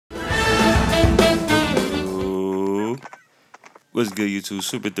What's good, YouTube?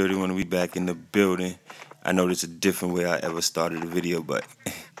 Super 31 we back in the building. I know this is a different way I ever started a video, but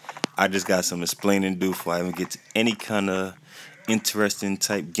I just got some explaining to do before I even get to any kind of interesting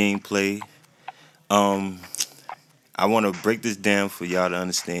type gameplay. I want to break this down for y'all to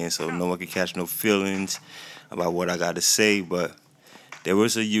understand so no one can catch no feelings about what I got to say, but there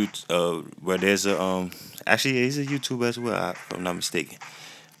was a where there's a actually he's a YouTuber as well, if I'm not mistaken.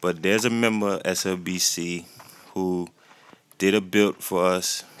 But there's a member of SLBC who did a build for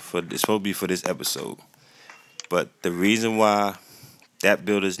us for it's supposed to be for this episode. But the reason why that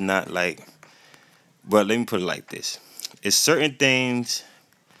build is not like, well, let me put it like this: it's certain things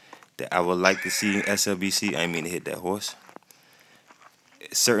that I would like to see in SLBC. I didn't mean to hit that horse.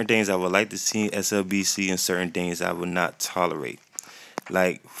 Certain things I would like to see in SLBC, and certain things I would not tolerate.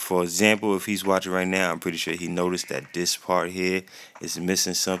 Like, for example, if he's watching right now, I'm pretty sure he noticed that this part here is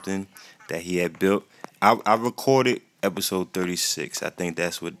missing something that he had built. I recorded episode 36. I think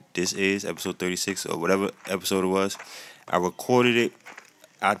that's what this is, episode 36 or whatever episode it was. I recorded it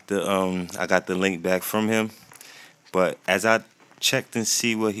at the I got the link back from him. But as I checked and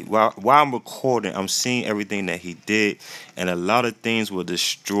see what while I'm recording, I'm seeing everything that he did, and a lot of things were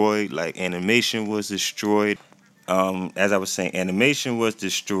destroyed. Like, animation was destroyed. As I was saying, animation was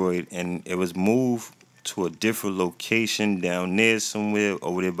destroyed, and it was moved to a different location down there somewhere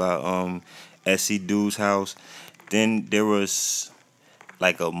over there by SC Dude's house. Then there was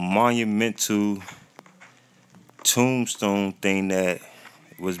like a monumental tombstone thing that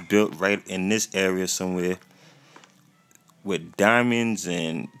was built right in this area somewhere with diamonds,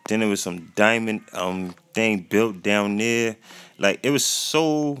 and then there was some diamond thing built down there. Like, it was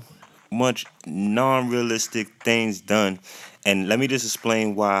so much non-realistic things done. And let me just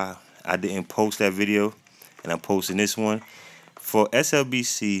explain why I didn't post that video and I'm posting this one. For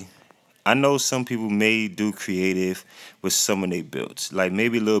SLBC, I know some people may do creative with some of their builds, like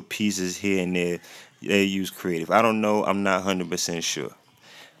maybe little pieces here and there they use creative. I don't know, I'm not 100% sure.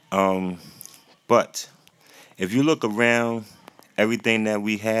 But if you look around, everything that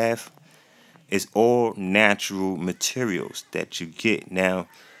we have is all natural materials that you get. Now,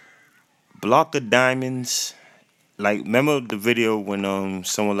 block of diamonds, like, remember the video when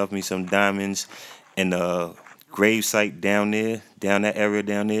someone left me some diamonds in the grave site down there, down that area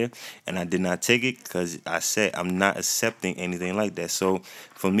down there, and I did not take it because I said I'm not accepting anything like that. So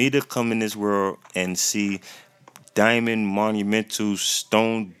for me to come in this world and see diamond monumental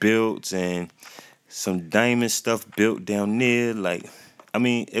stone builds and some diamond stuff built down there, like, I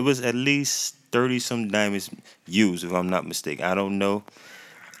mean, it was at least 30 some diamonds used, if I'm not mistaken. I don't know.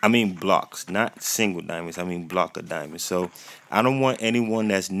 I mean blocks, not single diamonds. I mean block of diamonds. So I don't want anyone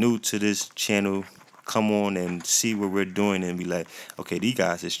that's new to this channel come on and see what we're doing and be like, okay, these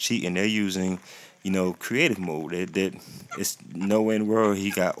guys is cheating. They're using, creative mode. It's nowhere in the world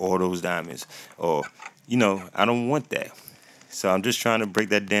he got all those diamonds. Or, I don't want that. So I'm just trying to break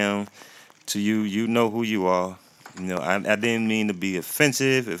that down to you. You know who you are. I didn't mean to be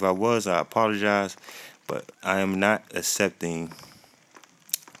offensive. If I was, I apologize. But I am not accepting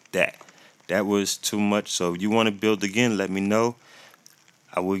that. That was too much. So if you want to build again, let me know.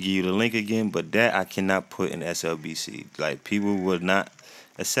 I will give you the link again, but that I cannot put in SLBC. Like, people would not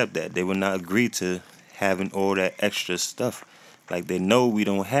accept that. They would not agree to having all that extra stuff. Like, they know we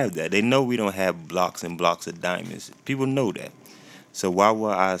don't have that. They know we don't have blocks and blocks of diamonds. People know that. So why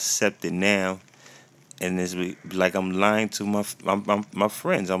would I accept it now? And it's like I'm lying to my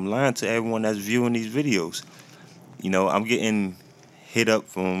friends. I'm lying to everyone that's viewing these videos. I'm getting hit up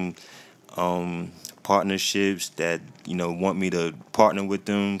from partnerships that want me to partner with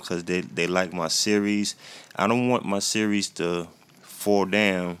them because they like my series. I don't want my series to fall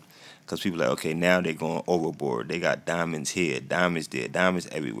down because people are like, okay, now they're going overboard. They got diamonds here, diamonds there, diamonds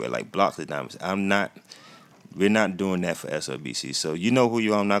everywhere, like blocks of diamonds. We're not doing that for SLBC. So you know who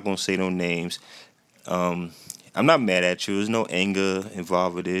you are. I'm not gonna say no names. I'm not mad at you. There's no anger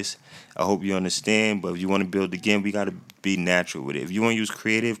involved with this. I hope you understand. But if you want to build again, we got to be natural with it. If you want to use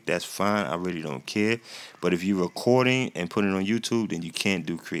creative, that's fine. I really don't care. But if you're recording and putting it on YouTube, then you can't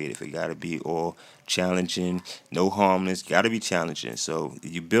do creative. It got to be all challenging, no harmless. Got to be challenging. So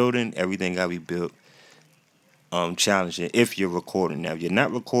if you're building, everything got to be built challenging if you're recording. Now, if you're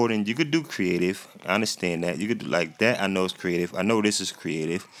not recording, you could do creative. I understand that. You could do like that. I know it's creative. I know this is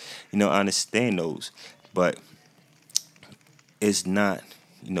creative. I understand those. But it's not,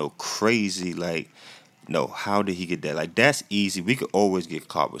 crazy. Like, no, how did he get that? Like, that's easy. We could always get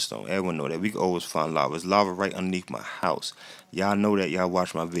cobblestone. Everyone know that. We could always find lava. There's lava right underneath my house. Y'all know that. Y'all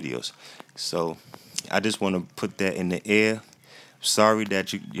watch my videos. So I just want to put that in the air. Sorry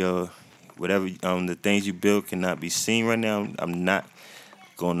that whatever the things you build cannot be seen right now. I'm not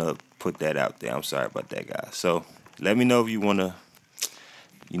gonna put that out there. I'm sorry about that, guys. So let me know if you wanna,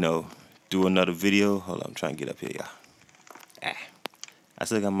 do another video. Hold on, I'm trying to get up here, y'all. I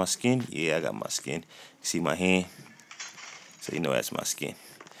still got my skin. Yeah, I got my skin. See my hand? So you know that's my skin.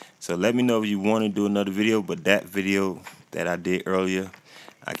 So let me know if you want to do another video, but that video that I did earlier,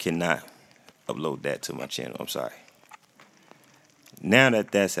 I cannot upload that to my channel. I'm sorry. Now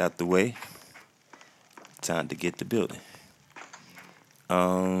that that's out the way, time to get to building.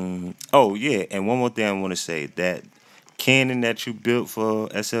 Oh yeah, and one more thing I want to say, that cannon that you built for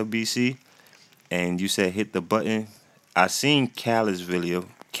SLBC, and you said hit the button. I seen Callus video.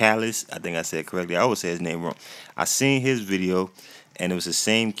 Callus, I think I said it correctly. I always say his name wrong. I seen his video, and it was the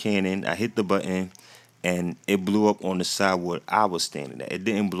same cannon. I hit the button, and it blew up on the side where I was standing at. It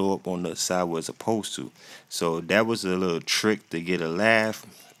didn't blow up on the side where it's supposed to. So that was a little trick to get a laugh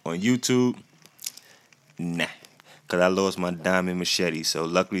on YouTube. Nah, because I lost my diamond machete. So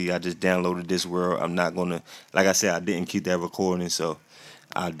luckily I just downloaded this world. I'm not going to, like I said, I didn't keep that recording, so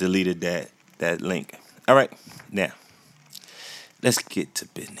I deleted that link. All right, now let's get to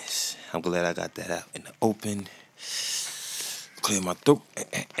business. I'm glad I got that out in the open. Clear my throat.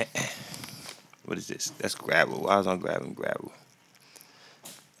 What is this? That's gravel. Why was I grabbing gravel?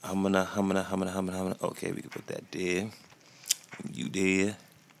 Humana. Okay, we can put that there. You there.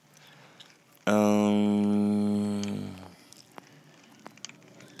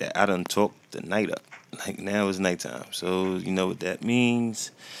 That I done talked the night up. Like now it's nighttime. So you know what that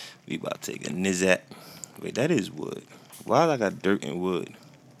means. We about to take a nizat. Wait, that is wood. Why I got dirt and wood?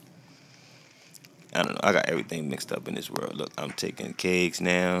 I don't know. I got everything mixed up in this world. Look, I'm taking kegs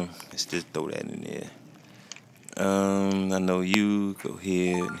now. Let's just throw that in there. I know you. Go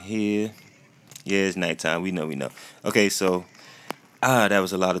here and here. Yeah, it's nighttime. We know. Okay, so that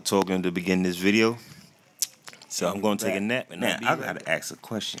was a lot of talking to begin this video. So I'm gonna take a nap, and now I gotta ask a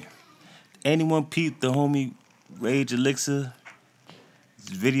question. Anyone peep the homie Rage Elixir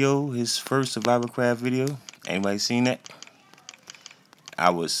video, his first SurvivalCraft video? Anybody seen that? I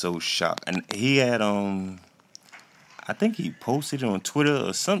was so shocked. And he had I think he posted it on Twitter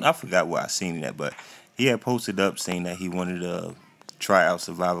or something. I forgot where I seen it at, but he had posted up saying that he wanted to try out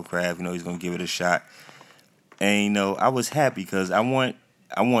SurvivalCraft. He's gonna give it a shot. And I was happy because I want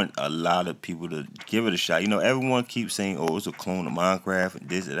a lot of people to give it a shot. Everyone keeps saying, "Oh, it's a clone of Minecraft," and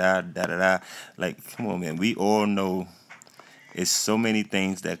this, da. Like, come on, man. We all know it's so many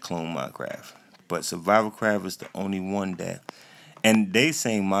things that clone Minecraft, but SurvivalCraft is the only one that. And they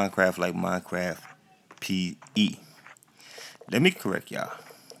saying Minecraft like Minecraft PE. Let me correct y'all.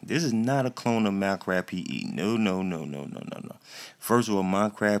 This is not a clone of Minecraft PE. No. First of all,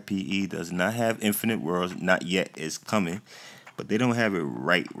 Minecraft PE does not have infinite worlds. Not yet. It's coming. But they don't have it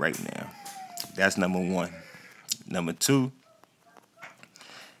right now. That's number one. Number two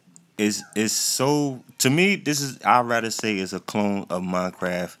is so, to me, I'd rather say it's a clone of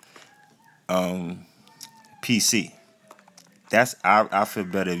Minecraft PC. I feel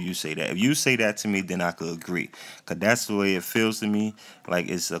better if you say that. If you say that to me, then I could agree. Because that's the way it feels to me. Like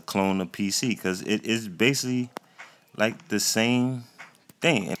it's a clone of PC. Because it is basically like the same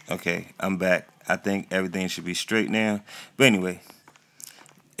thing. Okay, I'm back. I think everything should be straight now. But anyway,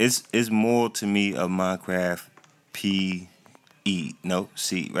 it's more to me of Minecraft PE. No,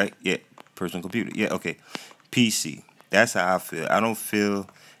 C, right? Yeah, personal computer. Yeah, okay. PC. That's how I feel. I don't feel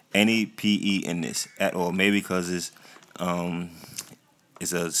any PE in this at all. Maybe because it's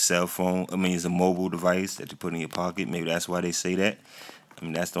a cell phone. I mean, it's a mobile device that you put in your pocket. Maybe that's why they say that. I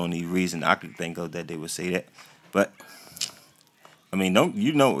mean, that's the only reason I could think of that they would say that. But I mean,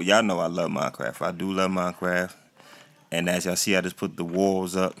 y'all know I love Minecraft. I do love Minecraft. And as y'all see, I just put the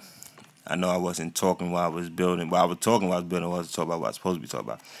walls up. I know I wasn't talking while I was building. While I was talking while I was building, I wasn't talking about what I was supposed to be talking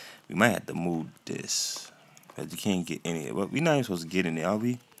about. We might have to move this, because you can't get in here. But we're not even supposed to get in there, are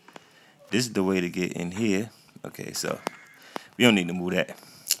we? This is the way to get in here. Okay, so we don't need to move that.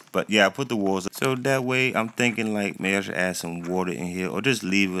 But yeah, I put the walls up. So that way, I'm thinking like maybe I should add some water in here, or just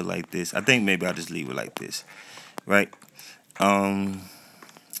leave it like this. I think maybe I'll just leave it like this, right?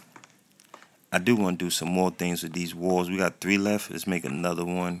 I do want to do some more things with these walls. We got 3 left. Let's make another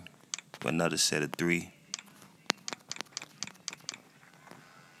one, another set of 3.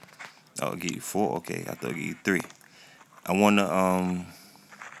 Oh, I'll give you 4. Okay, I thought I'd give you 3. I want to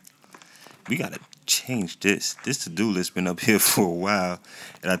we gotta change this. This to-do list been up here for a while,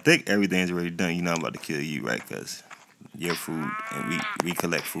 and I think everything's already done. I'm about to kill you, right? Because your food, and we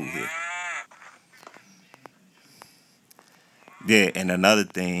collect food here. Yeah, and another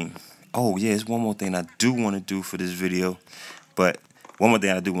thing. Oh yeah, there's one more thing I do want to do for this video, but One more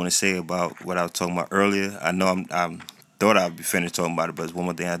thing I do want to say about what I was talking about earlier. I know I'm thought I'd be finished talking about it, but there's one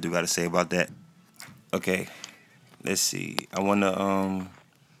more thing I do got to say about that. Okay, let's see. I want to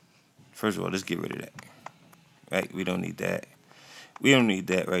first of all, let's get rid of that. Right, we don't need that. We don't need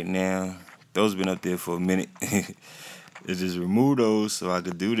that right now. Those been up there for a minute. Let's just remove those so I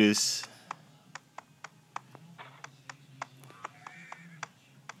could do this.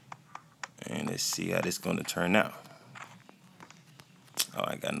 And let's see how this gonna turn out. Oh,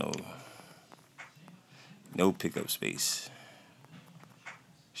 I got no pickup space.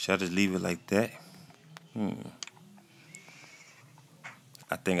 Should I just leave it like that?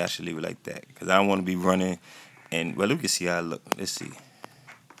 I think I should leave it like that because I don't want to be running. And well, we can see how it look. Let's see.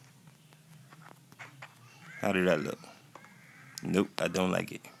 How did that look? Nope, I don't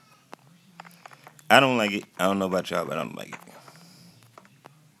like it. I don't like it. I don't know about y'all, but I don't like it.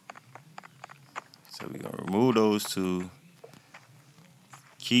 So we're gonna remove those two.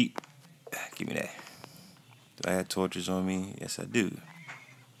 Give me that. Do I have torches on me? Yes, I do.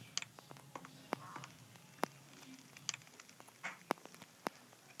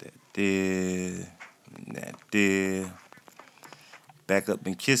 That there, that there. Back up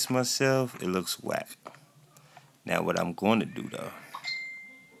and kiss myself. It looks whack. Now what I'm going to do though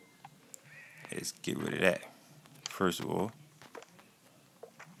is get rid of that first of all.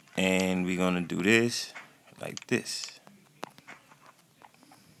 And we're gonna do this like this.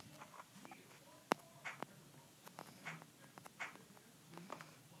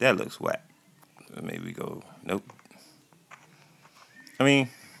 That looks whack. Maybe go, nope. I mean,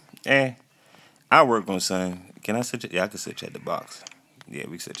 I'll work on something. Can I switch it? Yeah, I can switch at the box. Yeah,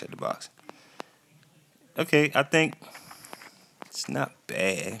 we switch at the box. Okay, I think it's not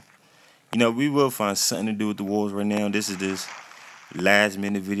bad. You know, we will find something to do with the walls right now. This is this last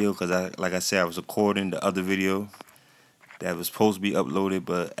minute video because like I said, I was recording the other video that was supposed to be uploaded,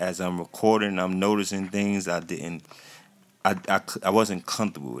 but as I'm recording, I'm noticing things I wasn't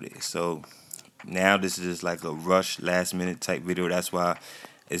comfortable with it. So now this is just like a rush last minute type video. That's why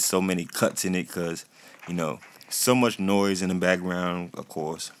it's so many cuts in it because, you know, so much noise in the background, of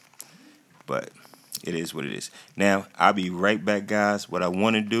course, but it is what it is. Now, I'll be right back, guys. What I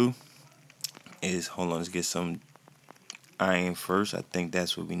want to do is, hold on, let's get some iron first. I think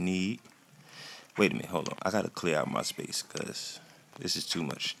that's what we need. Wait a minute, hold on. I got to clear out my space because this is too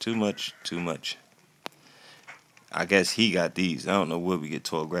much. Too much. I guess he got these. I don't know where we get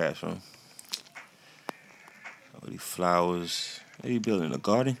tall grass from. All these flowers. Are you building a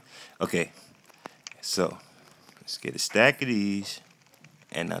garden? Okay, so let's get a stack of these.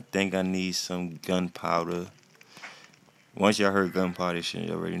 And I think I need some gunpowder. Once y'all heard gunpowder, you should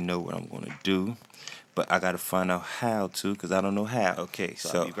already know what I'm going to do. But I got to find out how to because I don't know how. Okay,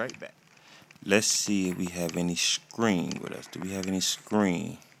 so I'll be right back. Let's see if we have any screen with us. Do we have any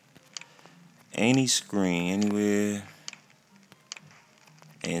screen? Any screen anywhere?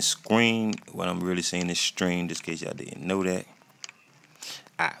 And screen, what I'm really saying is stream, just in case y'all didn't know that.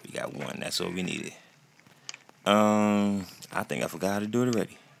 Ah, we got one. That's all we needed. I think I forgot how to do it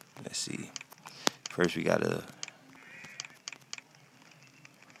already. Let's see. First, we gotta.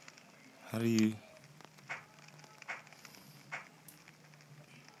 How do you?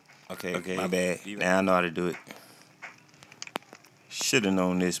 Okay, my bad. Now I know how to do it. Should have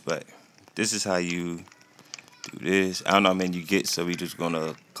known this, but this is how you do this. I don't know how many you get, so we just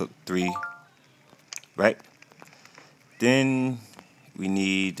gonna cook 3, right? Then we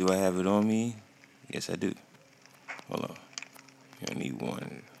need. Do I have it on me? Yes, I do. Hold on. You only need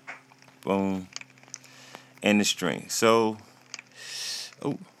 1. Boom. And the string. So,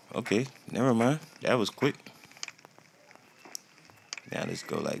 oh, okay. Never mind. That was quick. Now let's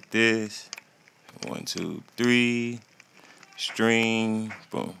go like this. 1, 2, 3. String.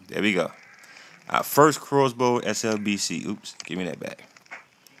 Boom. There we go. Our first crossbow SLBC. Oops. Give me that back.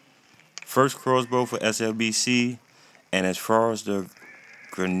 First crossbow for SLBC. And as far as the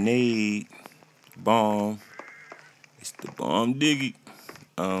grenade bomb, it's the bomb diggy.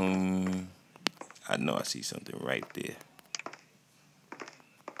 I know I see something right there.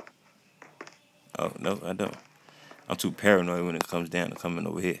 Oh, no, I don't. I'm too paranoid when it comes down to coming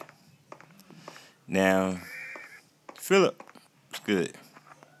over here. Now, Philip, it's good.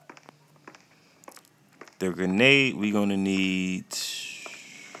 The grenade, we're going to need...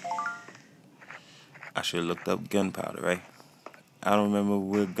 I should have looked up gunpowder, right? I don't remember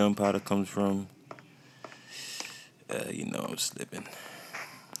where gunpowder comes from. You know I'm slipping.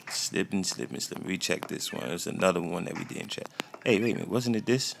 Slipping. Recheck this one. There's another one that we didn't check. Hey, wait a minute. Wasn't it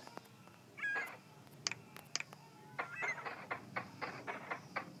this?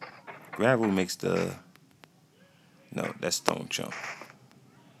 Gravel makes the... No, that's stone chunk.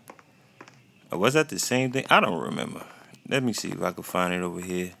 Or was that the same thing? I don't remember. Let me see if I can find it over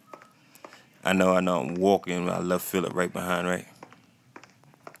here. I know I'm walking. I left Philip right behind, right?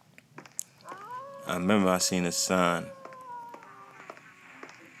 I remember I seen a sign.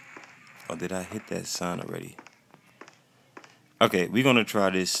 Or did I hit that sign already? Okay, we're gonna try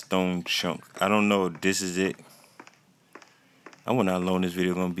this stone chunk. I don't know if this is it. I wonder how long this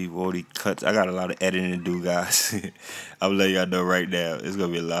video gonna be with all these cuts. I got a lot of editing to do, guys. I'll let y'all know right now. It's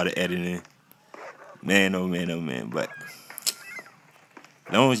gonna be a lot of editing. Man, oh man, oh man. But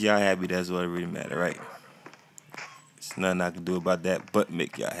as long as y'all happy, that's what really matter, right? There's nothing I can do about that but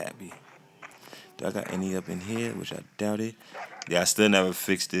make y'all happy. Do I got any up in here? Which I doubt it. Yeah, I still never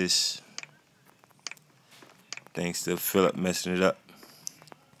fixed this. Thanks to Philip messing it up.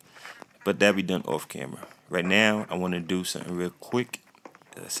 But that'll be done off camera. Right now, I want to do something real quick.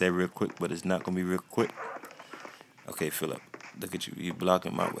 I said real quick, but it's not going to be real quick. Okay, Philip, look at you. You're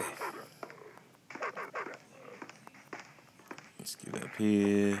blocking my way. Let's get up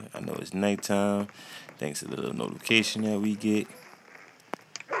here. I know it's nighttime. Thanks to the little notification that we get.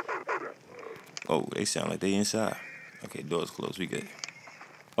 Oh, they sound like they inside. Okay, door's closed. We good.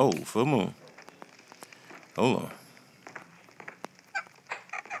 Oh, full moon. Hold on.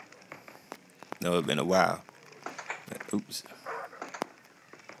 No, it's been a while. Oops.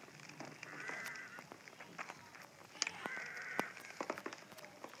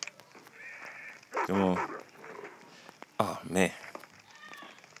 Come on. Oh, man.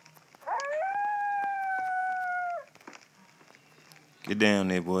 Get down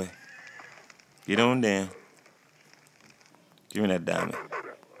there, boy. Get on down. Give me that diamond.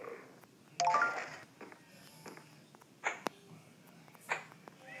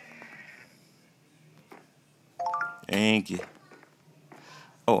 Thank you.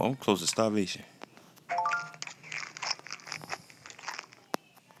 Oh, I'm close to starvation.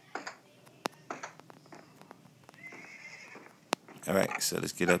 Alright, so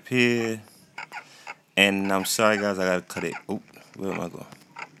let's get up here. And I'm sorry, guys, I gotta cut it. Oh, where am I going?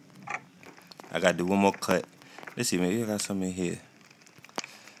 I gotta do one more cut. Let's see, maybe I got something in here.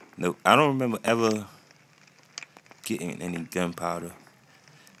 Nope, I don't remember ever getting any gunpowder.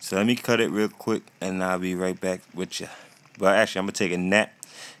 So let me cut it real quick, and I'll be right back with you. But actually, I'm gonna take a nap,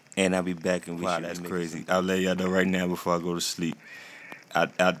 and I'll be back and wow, that's crazy. I'll let y'all know right now before I go to sleep.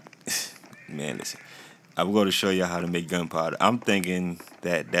 Man, listen. I'm going to show you how to make gunpowder. I'm thinking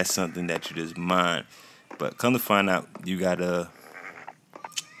that that's something that you just mine. But come to find out, you got to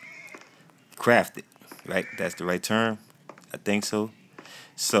craft it, right? That's the right term? I think so.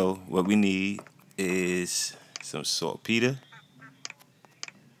 So what we need is some saltpeter.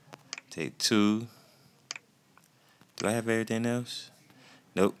 Take 2. Do I have everything else?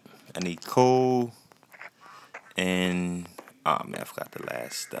 Nope. I need coal. And, oh man, I forgot the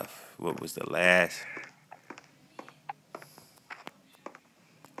last stuff. What was the last?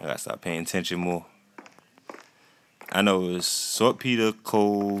 I gotta start paying attention more. I know it was saltpeter,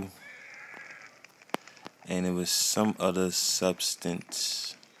 coal, and it was some other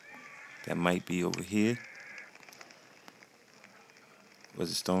substance that might be over here.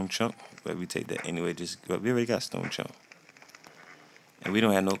 Was it stone chunk? But we take that anyway. We already got stone chunk, and we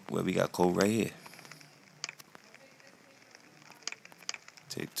don't have no. Well, we got coal right here.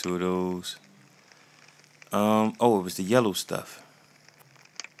 Take 2 of those. Oh, it was the yellow stuff.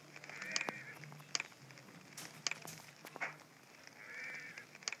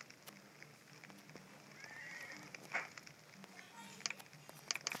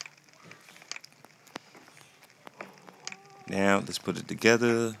 Now, let's put it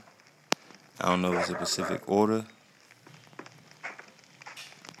together. I don't know if it's a specific order.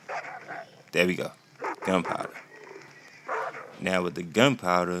 There we go. Gunpowder. Now, with the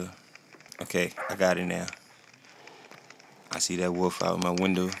gunpowder, okay, I got it now. I see that wolf out my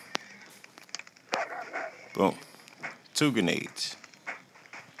window. Boom. 2 grenades.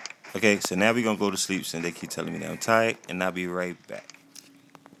 Okay, so now we're going to go to sleep since they keep telling me that I'm tired, and I'll be right back.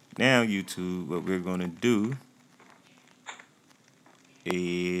 Now, YouTube, what we're going to do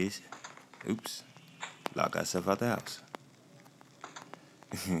is, oops, lock ourselves out the house.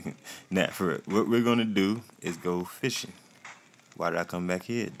 Now, for real, what we're going to do is go fishing. Why did I come back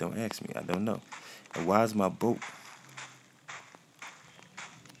here? Don't ask me. I don't know. And why is my boat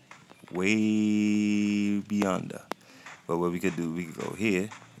way beyond there? But what we could do, we could go here,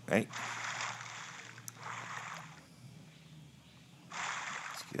 right?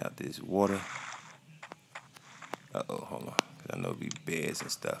 Let's get out this water. Uh-oh, hold on. Because I know it'll be bears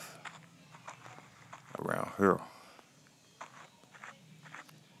and stuff around here.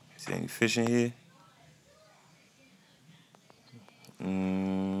 See any fish in here?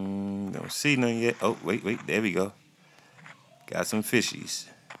 Don't don't see none yet. Oh, wait, there we go. Got some fishies.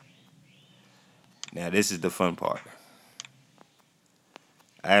 Now this is the fun part.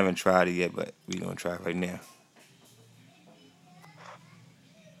 I haven't tried it yet, but we're gonna try it right now.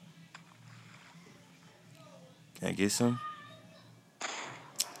 Can I get some?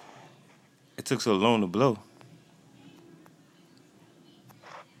 It took so long to blow.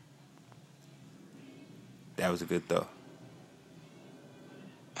 That was a good throw.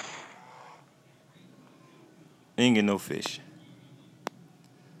 Ain't get no fish.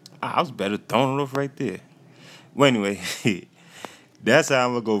 I was better throwing it off right there. Well, anyway, that's how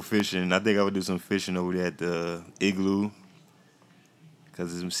I'm gonna go fishing. I think I would do some fishing over there at the igloo,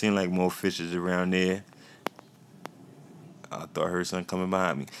 cause it seemed like more fishes around there. I thought I heard something coming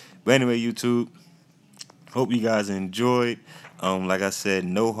behind me. But anyway, YouTube, hope you guys enjoyed. Like I said,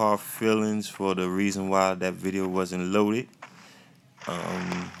 no hard feelings for the reason why that video wasn't loaded.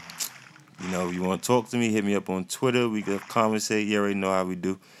 You know, if you want to talk to me, hit me up on Twitter. We can conversate. You already know how we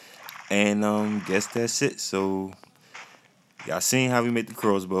do. And guess that's it. So y'all seen how we make the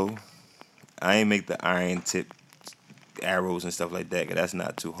crossbow. I ain't make the iron tip arrows and stuff like that, cause that's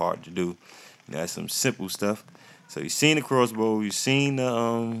not too hard to do. You know, that's some simple stuff. So you seen the crossbow. You seen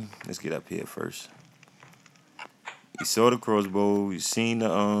the let's get up here first. You saw the crossbow. You seen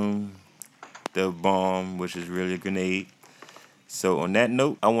the bomb, which is really a grenade. So on that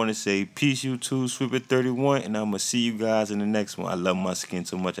note, I want to say peace, YouTube, Sweeper31, and I'm going to see you guys in the next one. I love my skin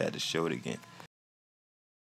so much I had to show it again.